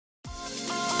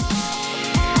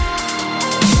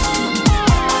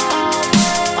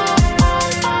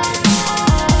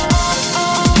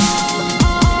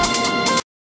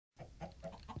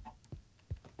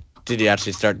Did you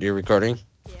actually start your recording?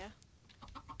 Yeah.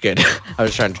 Good. I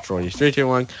was trying to troll you. 3, 2,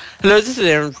 1. Hello, this is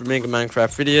Aaron from Mega Minecraft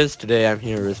Videos. Today I'm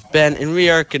here with Ben, and we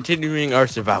are continuing our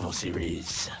survival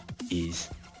series.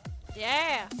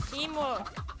 Yeah,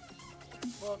 teamwork.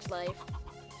 Works life.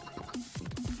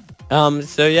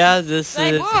 So yeah, this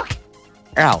Life is... work!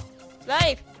 Ow.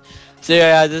 Life! So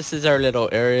yeah, this is our little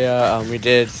area. We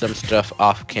did some stuff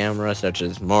off camera, such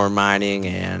as more mining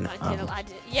and... I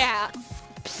did. Yeah.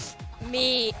 Psst,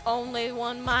 me, only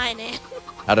one mining.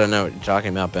 I don't know what you're talking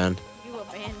about, Ben. You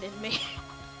abandoned me.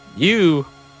 You...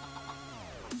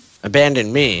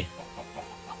 abandoned me.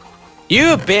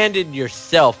 You abandoned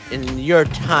yourself in your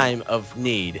time of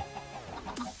need.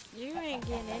 You ain't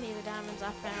getting any of the diamonds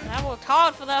I found. I worked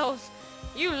hard for those.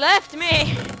 You left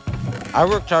me. I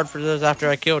worked hard for those after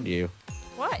I killed you.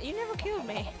 What? You never killed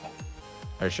me.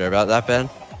 Are you sure about that, Ben? Are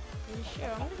you sure?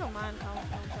 I'm gonna go mine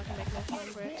cobblestone so I can make more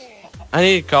stone bricks. I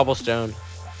need cobblestone.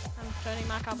 I'm turning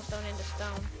my cobblestone into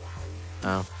stone.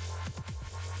 Oh.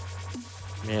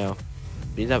 Yeah.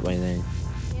 Be that way then.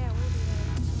 Yeah, we'll do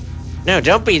that. No,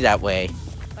 don't be that way.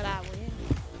 But I will.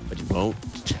 But you won't.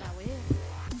 But I will.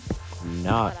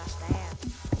 Not. But I stab.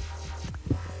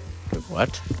 Wait,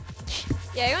 what?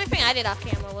 Yeah, the only thing I did off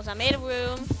camera was I made a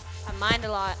room, I mined a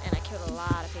lot, and I killed a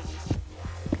lot of piggies.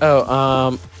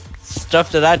 Oh,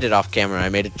 stuff that I did off camera. I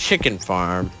made a chicken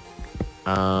farm.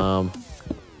 Yeah,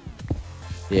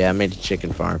 I made a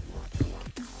chicken farm.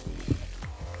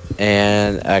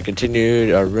 And I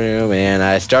continued our room, and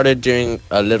I started doing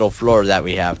a little floor that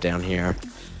we have down here.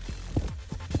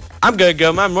 I'm gonna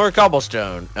go mine more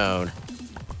cobblestone. I'm doing right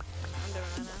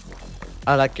now.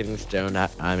 I like getting stone.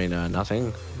 I mean,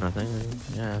 nothing.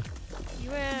 Yeah. You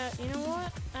know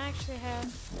what? I actually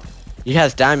have... You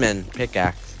has diamond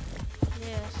pickaxe.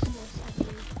 Yes, I do.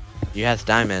 You has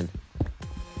diamond.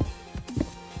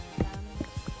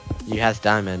 Diamonds. You has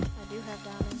diamond. I do have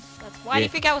diamonds. Why do you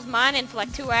think I was mining for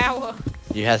like 2 hours?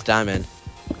 You has diamond.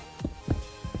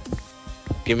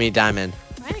 Give me diamond.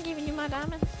 Why am I giving you my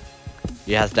diamonds?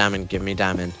 You has diamond. Give me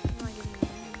diamond. I'm not giving you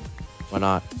diamonds. Why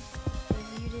not?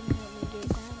 Because you didn't help me get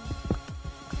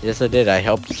diamonds. Yes, I did. I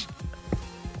helped.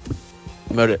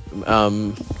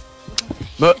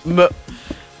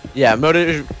 Yeah,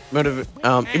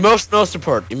 emotional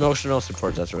support. Emotional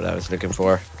support. That's what I was looking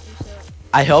for. You said,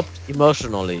 I helped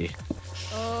emotionally.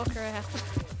 oh crap.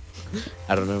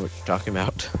 I don't know what you're talking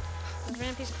about. There's a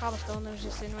random piece of cobblestone that was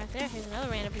just sitting right there. Here's another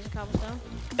random piece of cobblestone.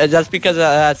 That's because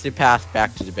that's the path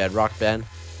back to the bedrock, Ben.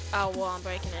 Oh, well, I'm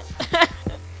breaking it.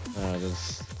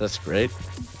 That's great.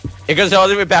 It goes all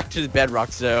the way back to the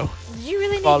bedrock, so. Did you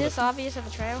really Follow- need this obvious of a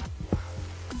trail?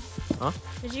 Huh?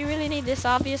 Did you really need this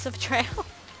obvious of a trail?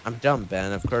 I'm dumb,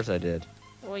 Ben. Of course I did.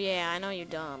 Well, yeah, I know you're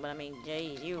dumb, but I mean,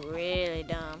 geez, you really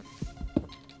dumb.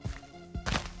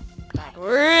 Like,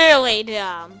 really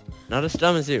dumb. Not as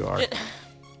dumb as you are.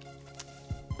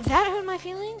 That hurt my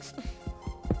feelings?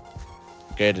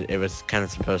 Good. It was kind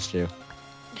of supposed to.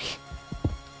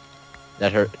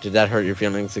 That hurt. Did that hurt your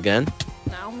feelings again?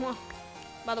 No.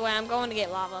 By the way, I'm going to get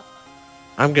lava.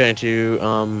 I'm going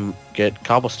to get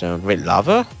cobblestone. Wait,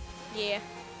 lava? Yeah.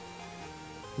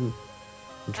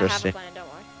 Interesting. I have a plan, don't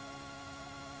worry.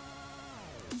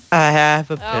 I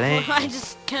have a Oh, plan. I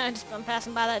just I'm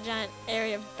passing by that giant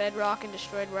area of bedrock and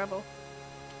destroyed rubble.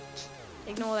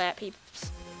 Ignore that,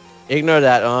 peeps. Ignore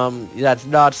that. That's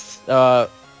not.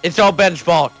 It's all Ben's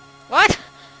fault. What?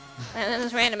 And then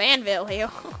this random anvil here.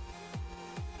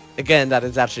 Again, that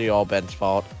is actually all Ben's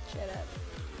fault. Shut up.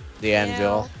 The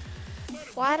anvil.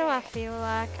 Why do I feel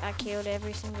like I killed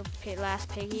every single last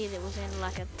piggy that was in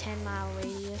like a 10-mile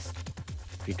radius?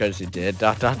 Because he did. ...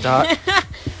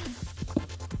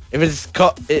 It was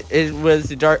it was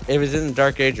the dark. It was in the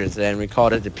Dark Ages, and we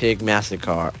called it the Pig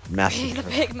Massacre. The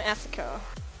pig massacre.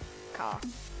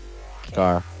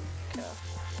 Car.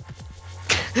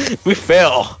 We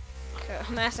fail.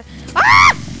 Massacre.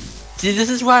 Ah! See, this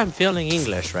is why I'm failing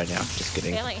English right now. Just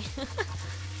kidding. Really?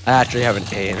 I actually have an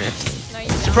A in it. No, you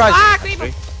don't. Surprise! Ah,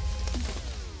 creeper!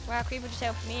 Wow, creeper just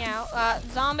helped me out.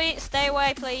 Zombie, stay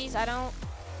away, please. I don't...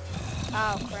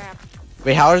 Oh, crap.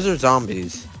 Wait, how are there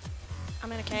zombies?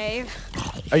 I'm in a cave.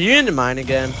 Are you in the mine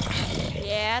again?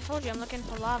 Yeah, I told you I'm looking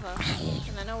for lava.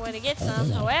 And I know where to get some.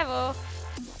 However,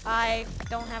 I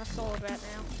don't have a sword right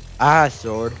now. I have a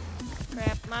sword.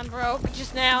 Crap, mine broke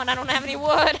just now and I don't have any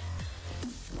wood.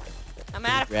 I'm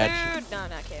out of food. No,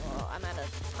 not kidding. Well, I'm out of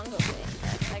hunger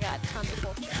things. I got tons of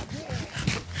pork chops.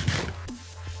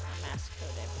 I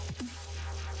massacred everything.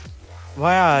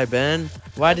 Why, Ben?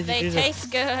 Why did you They do that? taste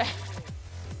good.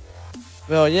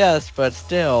 Well, yes, but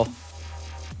still.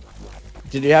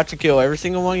 Did you have to kill every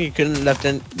single one? You couldn't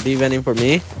leave any for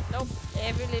me? Nope.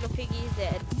 Every little piggy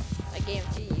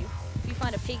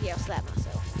find a piggy, I'll slap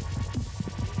myself.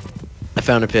 I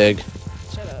found a pig.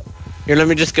 Shut up. Here, let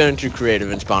me just go into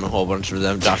creative and spawn a whole bunch of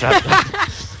them. Dot, dot, dot.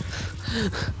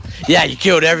 Yeah, you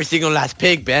killed every single last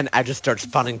pig, Ben. I just start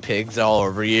spawning pigs all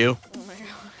over you. Oh my god.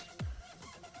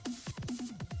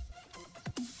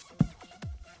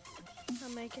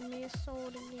 I'm making me a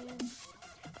sword again.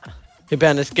 Hey,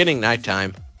 Ben, it's getting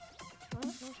nighttime. What?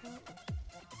 No,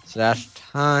 Slash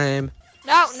time.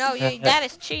 no, that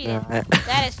is cheating.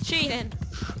 That is cheating.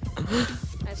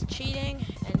 That's cheating,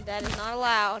 and that is not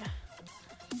allowed.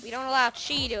 We don't allow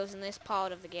Cheetos in this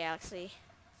part of the galaxy.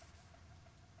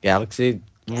 Galaxy?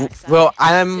 Galaxy. Well,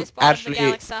 I'm This part actually...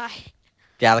 of the galaxy.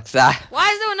 Galaxy.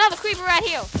 Why is there another creeper right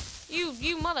here?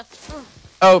 You mother... Ugh.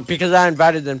 Oh, because I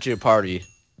invited them to a party.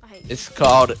 I hate It's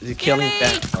called the Killing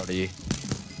Skelly! Ben Party.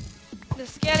 The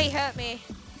skelly hurt me.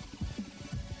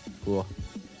 Cool.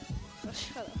 Oh,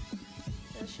 shut up.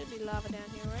 There should be lava down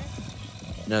here, right?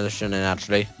 No, there shouldn't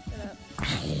actually. Shut up.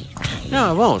 No,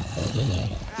 I won't.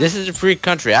 This is a free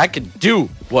country. I can do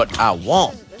what I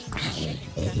want. This is a chicken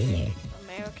country.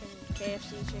 American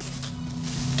KFC chicken.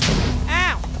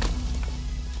 Ow!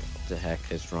 What the heck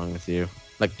is wrong with you?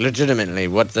 Like, legitimately,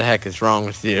 what the heck is wrong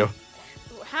with you?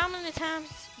 How many times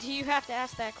do you have to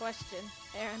ask that question,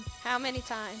 Aaron? How many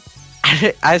times?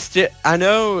 I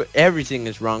know everything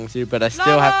is wrong with you, but I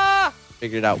still have Lava!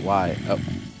 figured out why. Oh.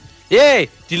 Yay!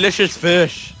 Delicious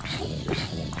fish!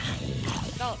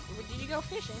 No, did you go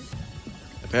fishing?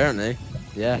 Apparently.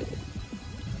 Yeah.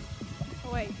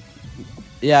 Oh, wait.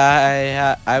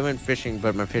 Yeah, I went fishing,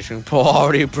 but my fishing pole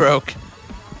already broke. I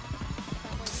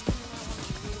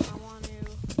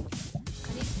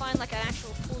need to find like an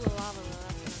actual pool of lava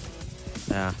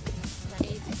though. Yeah. I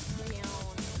need 3 on.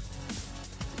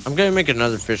 I'm gonna make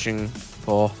another fishing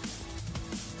pole.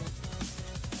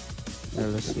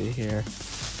 Let's see here.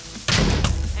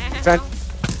 Found-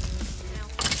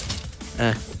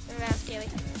 Ow. Skelly.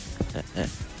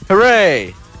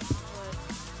 Hooray!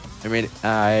 What?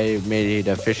 I made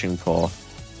a fishing pole.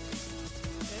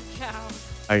 Good job.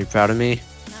 Are you proud of me?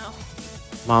 No.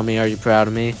 Mommy, are you proud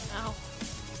of me? No. Hey,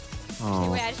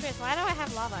 Oh. wait, I just realized, why do I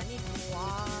have lava? I need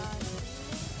water.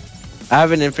 I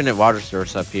have an infinite water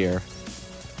source up here. Or do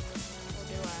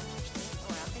I actually? Oh,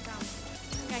 I think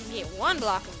I can get 1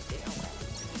 block of material.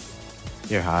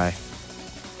 You're high.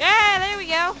 Yeah, there we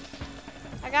go.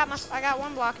 I got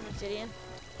 1 block of obsidian.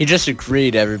 He just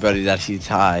agreed, everybody, that he's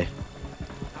high.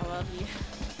 I love you.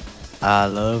 I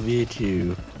love you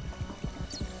too.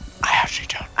 I actually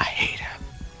don't. I hate him.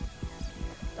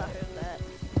 I heard that.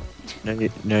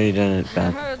 No, you didn't, I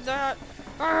Ben. heard that.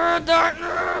 I heard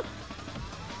that.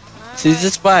 See, this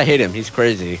is why I hate him. He's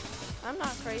crazy. I'm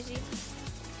not crazy.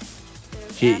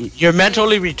 Dude, You're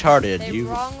mentally retarded. They You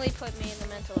wrongly put me in the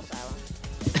mental asylum.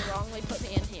 They wrongly put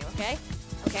me in here, okay?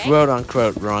 Okay? quote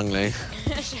unquote wrongly.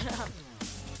 Shut up.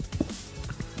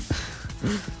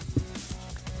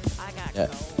 I got Yeah.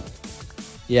 gold.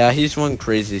 Yeah, he's one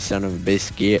crazy son of a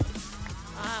biscuit.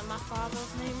 My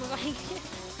father's name was Angus.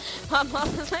 My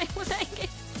mother's name was Angus.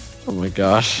 Oh my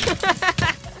gosh. Ow!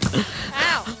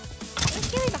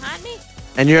 Is Gary behind me?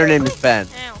 And your name is Ben.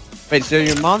 Ow. Wait, so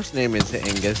your mom's name is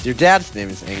Angus, your dad's name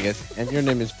is Angus, and your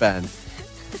name is Ben. That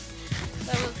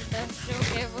was the best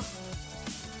joke ever.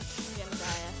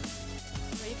 Jemediah.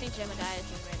 What do you think Jemediah is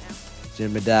doing right now?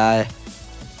 Jemediah.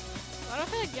 I don't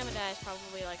feel like Jemediah is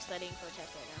probably like studying for a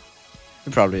test right now.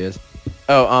 It probably is.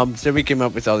 Oh, so we came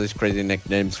up with all these crazy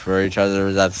nicknames for each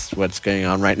other. That's what's going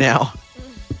on right now.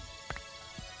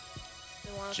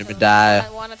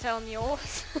 Jemediah. Want to tell him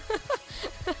yours?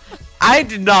 I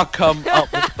did not come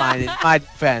up with mine in my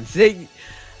defense.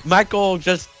 Michael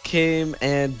just came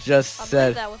and just I believe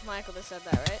said, that was Michael that said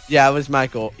that, right? yeah, it was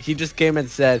Michael. He just came and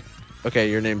said, okay,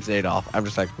 your name's Adolf. I'm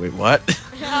just like, wait, what?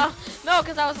 No,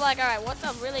 because I was like, alright, what's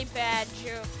a really bad,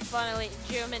 funnily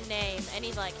German name? And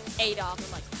he's like, Adolf.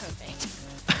 I'm like, perfect.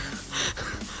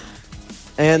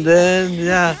 And then,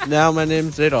 yeah, now my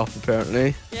name's Adolf,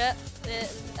 apparently. Yep.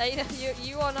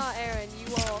 You are not Aaron.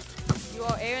 You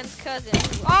are Aaron's cousin.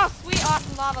 Oh, sweet,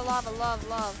 awesome lava, love the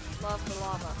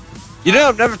lava. You know,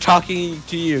 I'm never talking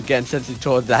to you again since you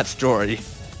told that story.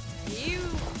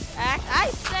 I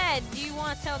said, do you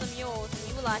want to tell them yours? And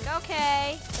you were like,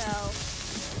 okay. So,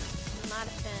 not a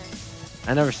fan.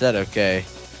 I never said okay.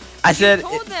 I said... You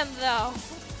told them, though.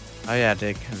 Oh yeah, I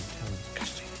did.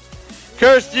 Gosh dang it.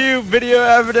 Curse you, video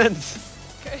evidence!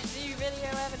 Curse you, video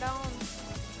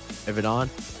evidence. Evidon?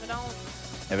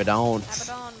 Evidence.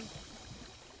 Evidence.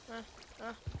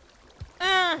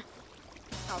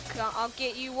 I'll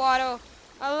get you, water.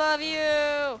 I love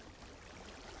you.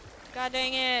 God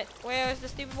dang it. Where is the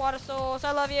stupid water source?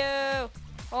 I love you.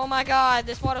 Oh my god,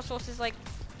 this water source is like...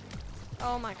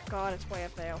 Oh my god, it's way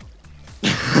up there.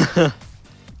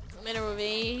 I'm in a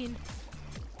ravine.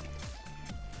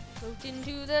 Floating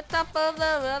to the top of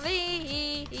the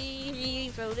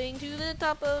ravine. Floating to the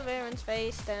top of Aaron's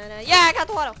face. Da-da. Yeah, I got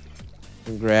the water.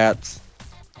 Congrats.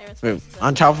 Aaron's Wait, face is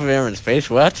on top of Aaron's face?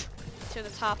 What? to the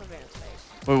top of Aaron's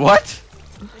face. Wait, what?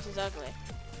 Which is ugly.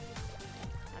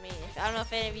 I mean, I don't know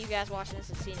if any of you guys watching this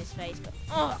have seen his face, but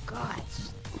oh god, it's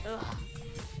just, ugh.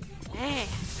 Man.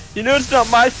 You know it's not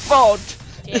my fault.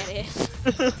 Yeah, it is.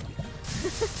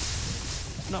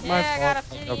 It's not my Yeah, I got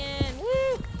fault. obsidian.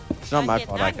 Woo! It's not my get-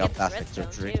 fault now I can got get this plastic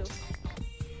redstone, surgery. too.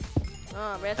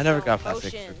 Oh, redstone, never got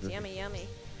plastic potions. surgery. Yummy, yummy.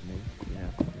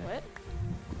 Yeah. What?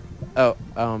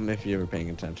 Oh, if you were paying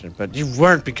attention. But you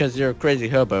weren't because you're a crazy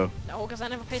hobo. No, because I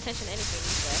never pay attention to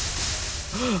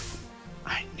anything you say.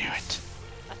 I knew it.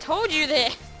 I told you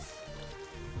this!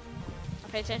 I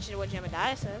pay attention to what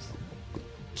Jemediah says.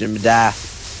 Jemediah.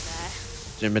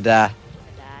 Jemediah.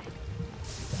 Jemediah.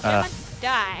 Jemediah.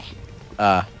 Jemediah.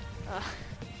 Uh. Uh,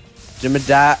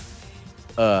 Jemediah.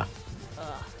 uh,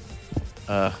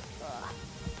 uh.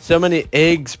 So many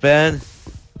eggs, Ben.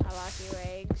 I like your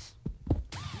eggs.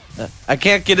 I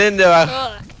can't get in there.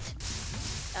 Cooked.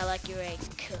 I like your eggs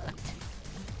cooked.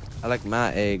 I like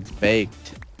my eggs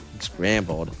baked and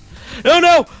scrambled.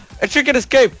 No! A chicken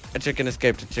escaped! A chicken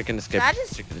escaped. A chicken escaped. Should I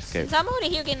just, A chicken escaped. since I'm already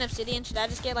here getting obsidian, should I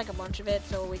just get like a bunch of it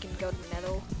so we can go to the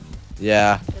nether?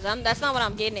 Yeah. Because that's not what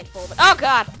I'm getting it for, but oh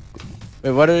god!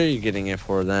 Wait, what are you getting it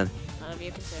for then? None of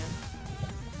your concern.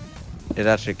 It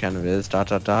actually kind of is.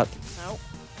 Dot. Nope.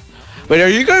 Wait, are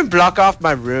you going to block off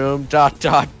my room? Dot.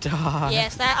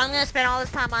 Yes, I'm gonna spend all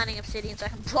this time mining obsidian so I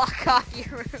can block off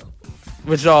your room.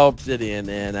 Which is all obsidian,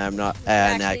 and I'm not.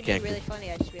 And I Actually, can't. be really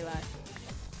funny. I just realized.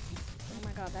 Oh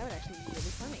my god, that would actually be really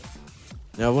funny.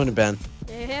 No, it wouldn't have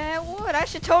been. Yeah, it would. I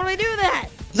should totally do that.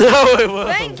 No, it won't.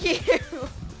 Thank you.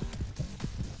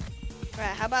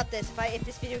 Alright, how about this? If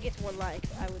this video gets more likes,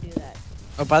 I will do that.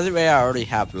 Oh, by the way, I already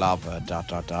have lava.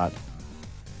 Dot. Well,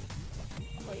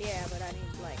 yeah, but I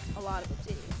need like a lot of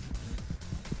obsidian.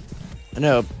 I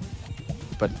know,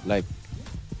 but like.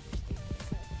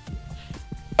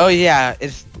 Oh yeah,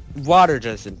 it's water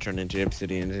doesn't turn into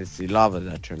obsidian. It's the lava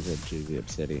that turns into the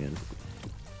obsidian.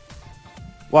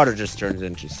 Water just turns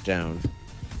into stone.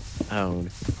 Oh,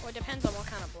 Well, it depends on what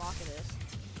kind of block it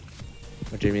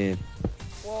is. what do you mean?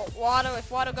 Well,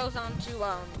 if water goes onto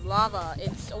lava,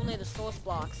 it's only the source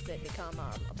blocks that become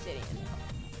obsidian.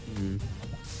 Mm. Which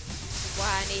is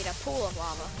why I need a pool of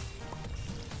lava.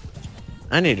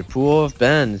 I need a pool of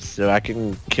bends so I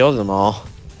can kill them all.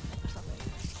 Or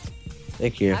something.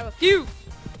 Thank you. I refuse!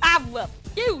 I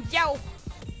refuse, yo!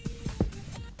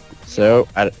 So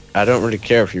I don't really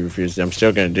care if you refuse. I'm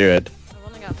still gonna do it. I've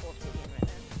only got 4 obsidian right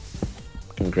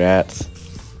now. Congrats.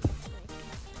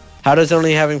 How does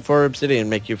only having 4 obsidian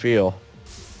make you feel?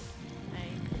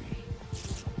 Angry.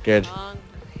 Good. Hungry.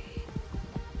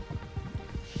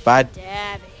 Bye.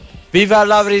 Dabby. Viva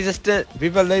la resistance!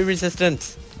 Viva la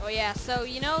resistance! Oh yeah, so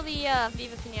you know the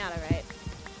Viva Pinata, right?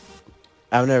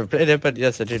 I've never played it, but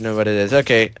yes, I do know what it is.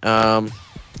 Okay,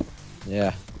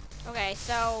 yeah. Okay,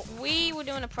 so we were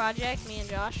doing a project, me and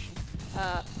Josh.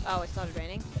 Oh, it started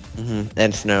raining.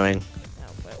 And snowing.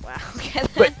 Oh, but wow. Okay,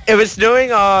 But then. it was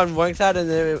snowing on one side and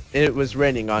then it was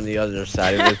raining on the other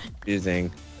side. It was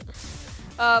confusing.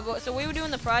 So we were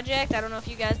doing the project. I don't know if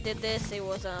you guys did this. It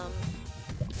was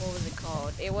what was it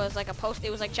called? It was like a post. It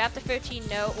was like chapter 13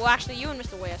 note. Well, actually, you and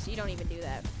Mr. Ware, so you don't even do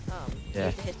that. Yeah.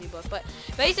 Use the history book. But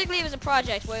basically, it was a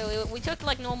project where we took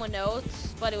like normal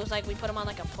notes, but it was like we put them on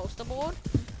like a poster board.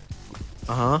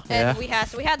 Yeah. And we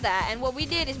had that. And what we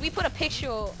did is we put a picture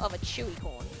of a chewy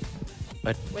corn,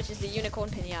 What? which is the unicorn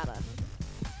pinata.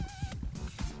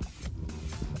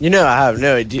 You know, I have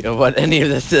no idea what any of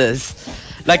this is.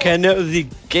 Like, I know the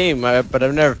game, but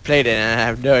I've never played it, and I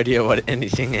have no idea what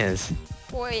anything is.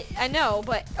 Boy, I know,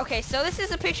 but okay. So this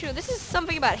is a picture. This is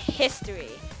something about history.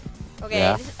 Okay,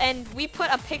 Yeah. and we put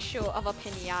a picture of a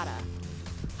pinata.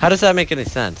 How does that make any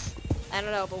sense? I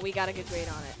don't know, but we got a good grade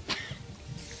on it.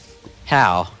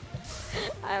 How?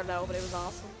 I don't know, but it was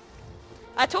awesome.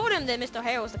 I told him that Mr.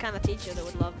 Hare was the kind of teacher that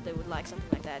would like something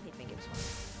like that. He'd think it was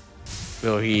fun.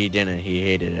 Well, he didn't. He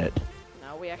hated it.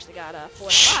 No, we actually got a 4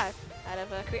 out of 5 out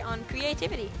of on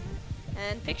creativity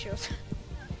and pictures.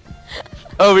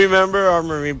 Oh, remember our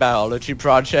marine biology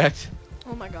project?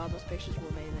 Oh my god, those pictures were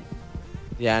amazing.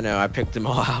 Yeah, I know. I picked them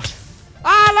all out.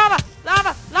 Ah, lava!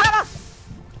 Lava! Lava!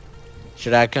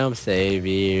 Should I come save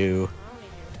you?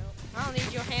 I don't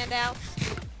need your handouts.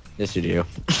 Yes, you do.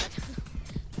 Oh,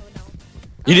 no.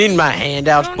 You need my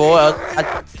handouts, boy.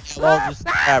 I'll just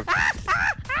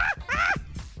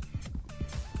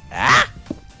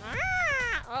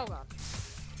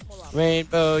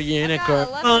Rainbow I've got unicorn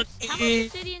 11. How much monkey.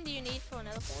 obsidian do you need for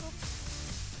another portal?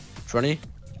 20?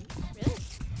 Really?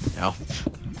 No.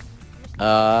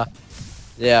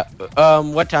 Yeah.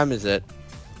 What time is it?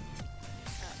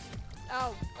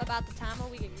 Oh, about the timer.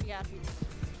 We got a few minutes.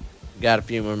 Got a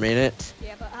few more minutes.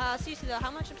 Yeah, but seriously though,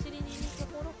 how much obsidian do you need for the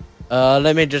portal?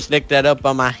 Let me just look that up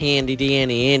on my handy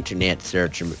dandy internet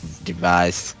search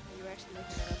device. You actually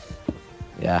looking that up?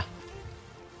 Yeah.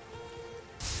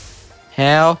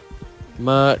 How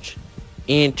much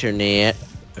internet?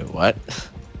 What?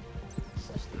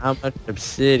 How much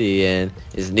obsidian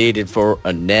is needed for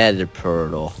a nether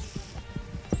portal?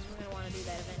 We're gonna want to do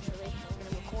that eventually.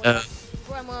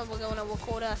 We're gonna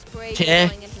record us spray Okay.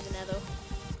 going into the nether.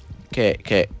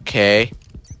 Okay.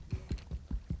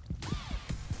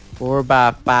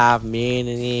 4x5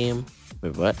 minimum.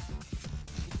 Wait, what?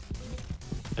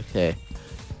 Okay.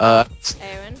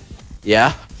 Aaron,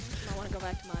 Yeah. I want to go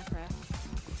back to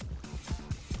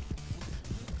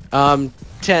Minecraft.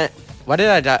 10. Why did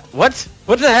I die? What?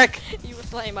 What the heck? You were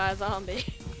slain by a zombie.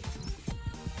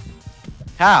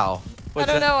 How? I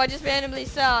don't know. I just randomly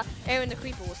saw Aaron the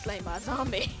Creeper was slain by a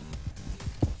zombie.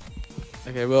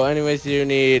 Okay, well, anyways, you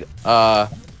need, 10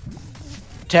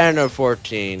 or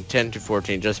 14. 10 to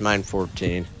 14. Just mine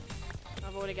 14.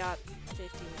 I've already got 15.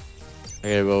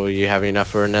 Okay, well, you have enough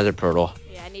for another portal.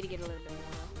 Yeah, I need to get a little bit more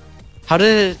though. How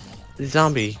did the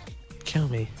zombie kill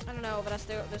me? I don't know, but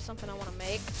there's something I want to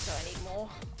make, so I need more.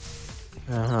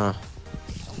 Uh-huh.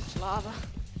 So much lava.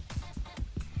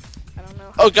 I don't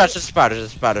know. Oh gosh, there's a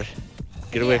spider.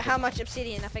 Get away. How much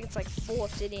obsidian? I think it's like 4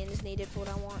 obsidian is needed for what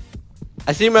I want.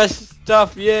 I see my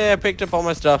stuff. Yeah, I picked up all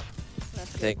my stuff. That's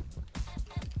I good. think.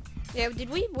 Yeah,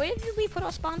 where did we put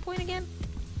our spawn point again?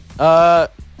 By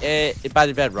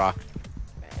the bedrock.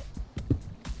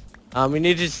 We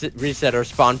need to reset our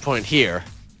spawn point here.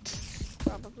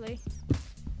 Probably.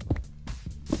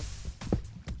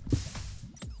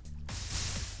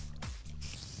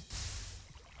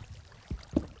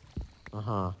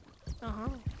 Uh-huh. Uh-huh.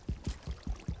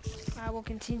 I will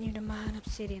continue to mine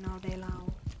obsidian all day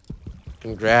long.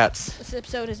 Congrats. This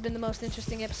episode has been the most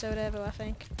interesting episode ever, I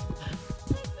think.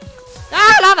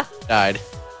 Ah, lava! Died.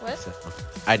 What? So,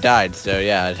 I died, so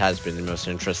yeah, it has been the most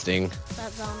interesting.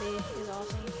 That zombie is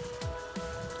awesome.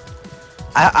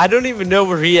 I don't even know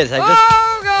where he is. I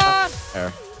Oh, God! just...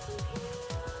 There.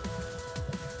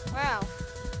 Wow.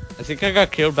 I think I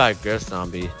got killed by a ghost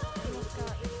zombie. Almost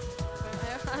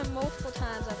got... multiple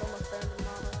times I've almost burned in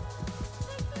lava.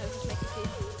 How does this make you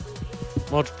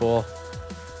feel? Multiple. How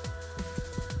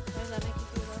does that make you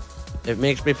feel, though? It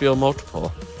makes me feel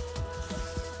multiple.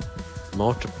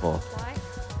 Multiple. Why?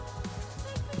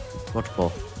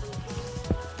 Multiple.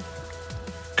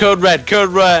 Code red, code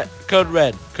red, code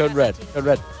red, code red, code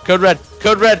red, code red,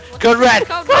 code red, code red,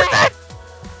 Code code red? red!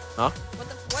 Huh?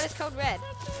 What is code red?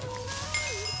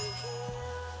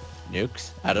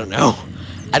 Nukes? I don't know.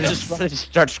 I just wanted to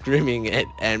start screaming it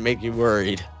and make you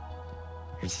worried.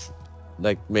 Just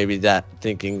like maybe that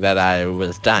thinking that I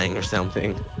was dying or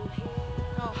something.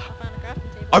 Oh, I found a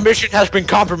crafting table. Our mission has been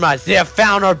compromised. They have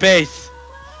found our base.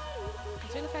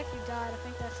 Considering the fact you died, I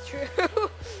think that's true.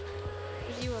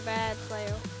 Because you were a bad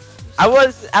slayer. I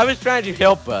was trying to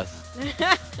help us. And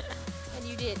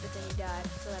you did, but then you died,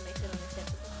 so that makes it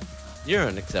unacceptable. You're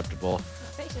unacceptable. My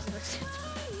face is unacceptable.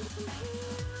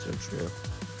 So true.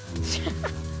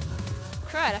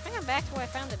 Crud, I think I'm back to where I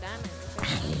found the diamond.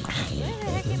 Where the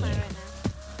heck am I right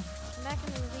now? I'm back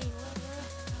in the ravine.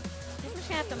 I think we're just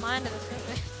gonna have to mine to the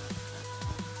surface.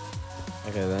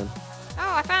 Okay then.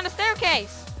 Oh, I found a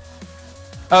staircase!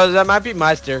 Oh, that might be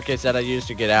my staircase that I used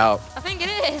to get out. I think it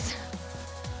is!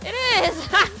 It is!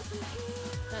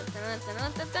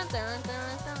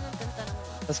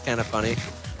 That's kind of funny. I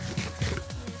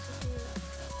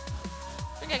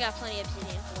think I got plenty of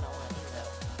obsidian for what I want to do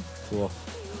though. Cool.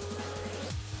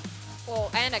 Well,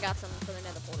 and I got some for the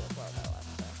nether portal as well though.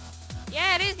 So.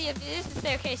 Yeah, it is the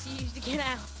staircase you used to get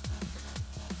out.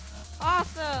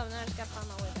 Awesome! Now I just gotta find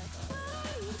my way back up.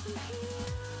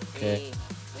 Okay.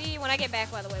 When I get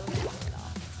back, by the way, we're gonna turn it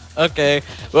off. Okay.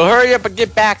 Well, hurry up and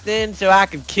get back then so I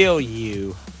can kill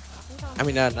you. I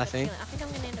mean, I nothing. think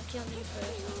I'm gonna end up killing you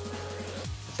first.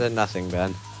 I said nothing,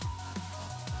 Ben.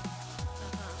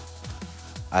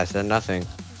 I said nothing. You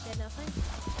said nothing?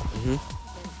 Mhm. You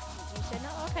said no?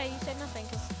 Okay, you said nothing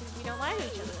because we don't lie to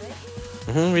each other, right?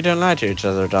 Mhm. We don't lie to each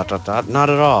other. Dot dot dot. Not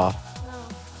at all. No.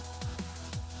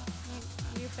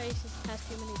 Your face has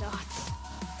too many dots.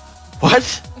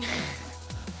 What?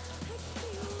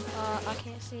 I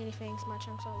can't see anything because my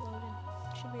chunks aren't loading.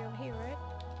 Should be over here, right?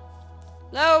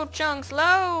 Load, chunks,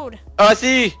 load! Oh, I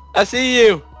see. I see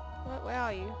you. Where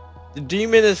are you? The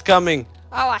demon is coming.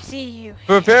 Oh, I see you.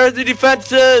 Prepare the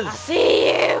defenses. I see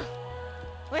you.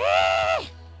 Whee!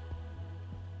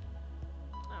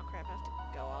 Oh crap! I have to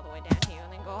go all the way down here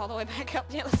and then go all the way back up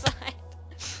the other side.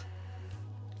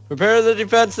 Prepare the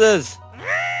defenses.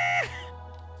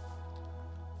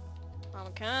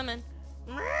 I'm coming.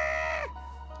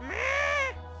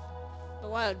 The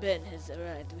wild Ben has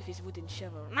arrived with his wooden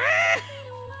shovel.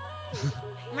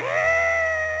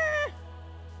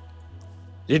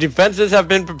 The defenses have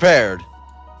been prepared.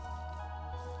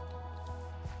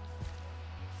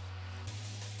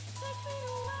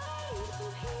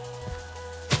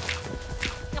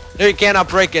 No, you cannot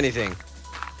break anything.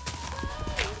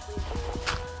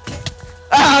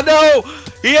 Ah, no!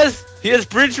 He has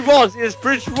breached walls. He has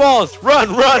breached walls. Run,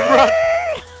 run, run!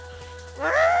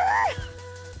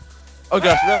 Oh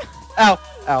gosh, no! Ow!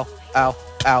 Ow! Ow!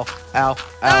 Ow! Ow! Ow!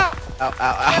 Ow! Ow!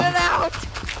 Cut it Ow! out!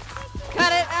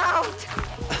 Cut it out!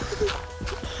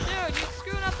 Dude, you're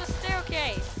screwing up the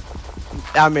staircase.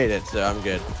 I made it, so I'm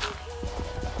good.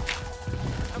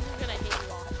 I'm gonna hit you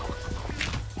off.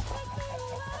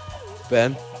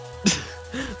 Ben.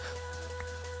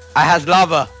 I has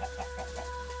lava.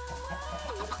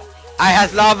 I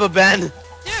has lava, Ben. Dude,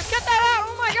 cut that out!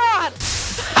 Oh my god!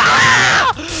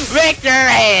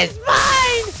 Victory is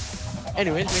mine!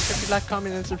 Anyways, make sure to like,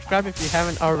 comment, and subscribe if you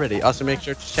haven't already. Also, make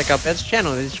sure to check out Ben's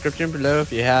channel in the description below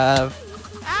if you have.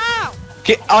 Ow!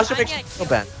 Okay, also I'm make gonna sure kill to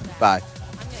Ben. you for that. Bye.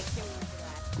 I'm gonna kill you for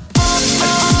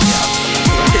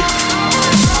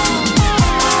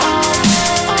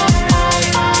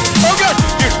Oh god!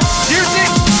 Dude, seriously?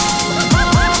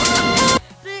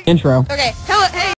 Intro. that. Okay,